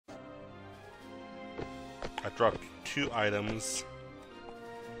I dropped 2 items.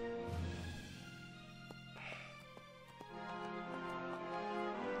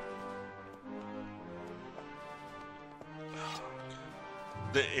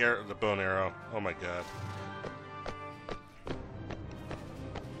 The bone arrow. Oh my god.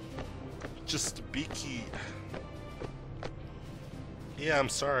 Just beaky. Yeah, I'm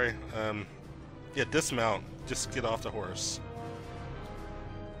sorry. Yeah, dismount. Just get off the horse.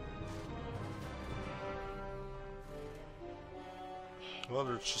 Well,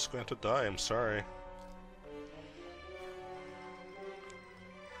 they're just going to die. I'm sorry.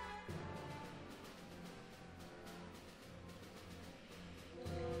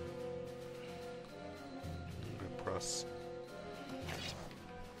 Press.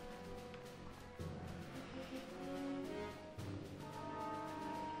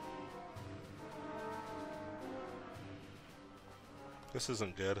 This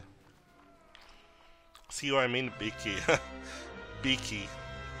isn't good. See what I mean? Beaky. Beaky.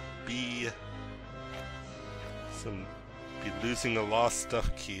 Be losing a lost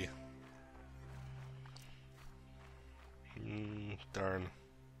stuff key. Darn.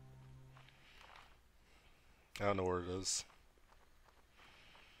 I don't know where it is.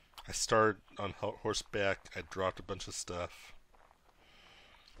 I started on horseback. I dropped a bunch of stuff.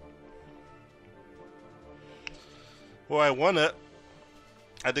 Well, I won it.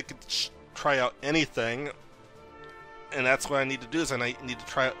 I didn't get to try out anything. And that's what I need to do, is I need to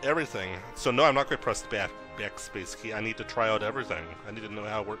try out everything. So no, I'm not going to press the backspace key. I need to try out everything. I need to know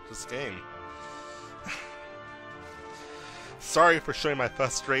how to work this game. Sorry for showing my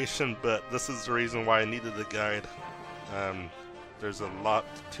frustration, but this is the reason why I needed the guide. There's a lot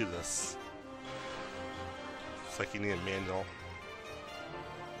to this. It's like you need a manual.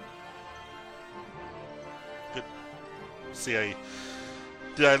 Good. See,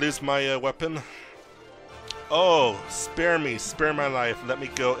 did I lose my weapon? Oh, spare me, spare my life. Let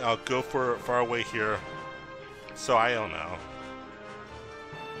me go. I'll go for far away here. So I don't know.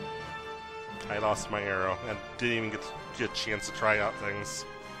 I lost my arrow and didn't even get a chance to try out things.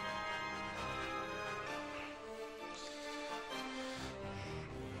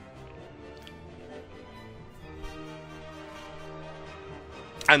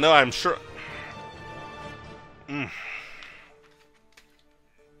 I know, I'm sure.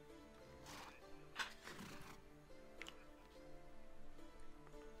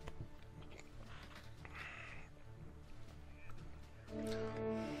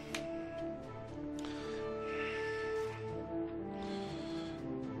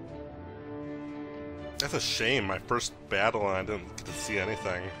 That's a shame. My first battle and I didn't get to see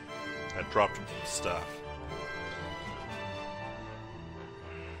anything. I dropped stuff.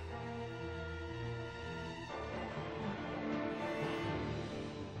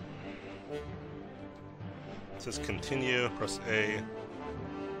 It says continue, press A.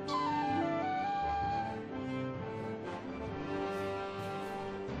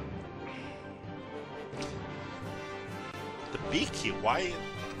 The B key, why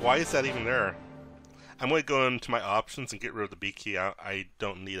is that even there? I'm going to go into my options and get rid of the B key. I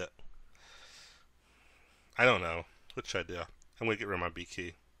don't need it. I don't know. What should I do? I'm going to get rid of my B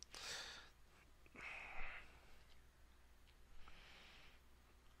key.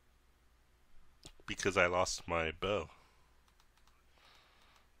 Because I lost my bow.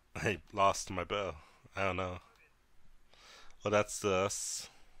 I lost my bow. I don't know. Well, that's this.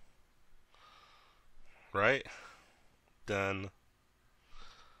 Right? Done.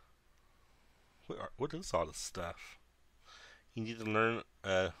 What is all this stuff? You need to learn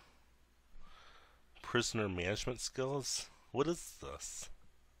prisoner management skills? What is this?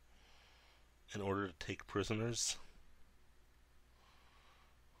 In order to take prisoners?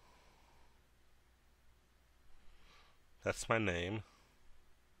 That's my name.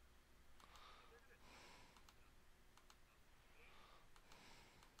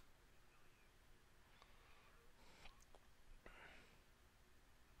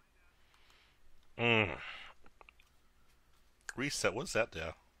 Reset, what's that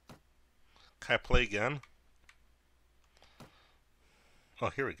do? Can I play again?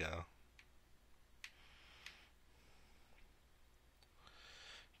 Oh, here we go.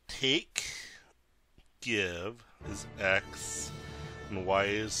 Take, give is X, and Y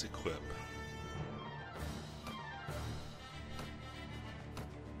is equip.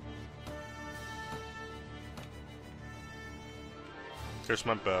 Here's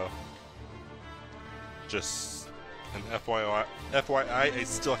my bow. Just an FYI, I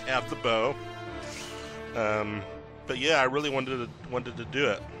still have the bow. But yeah, I really wanted to do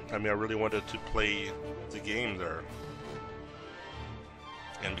it. I mean, I really wanted to play the game there.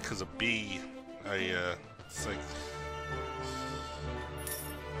 And because of B, I It's like...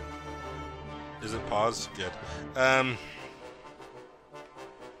 Is it paused? Good. I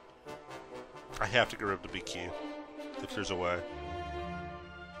have to get rid of the B key, if there's a way.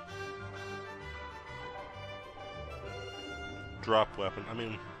 Drop weapon. I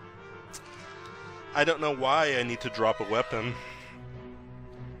mean... I don't know why I need to drop a weapon.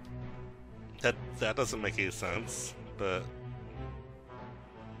 That doesn't make any sense, but...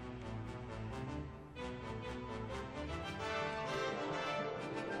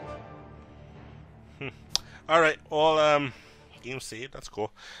 Alright, well, game saved, that's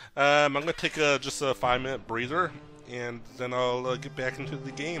cool. I'm gonna take just a 5-minute breather, and then I'll get back into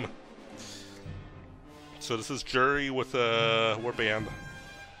the game. So this is Jury with Warband.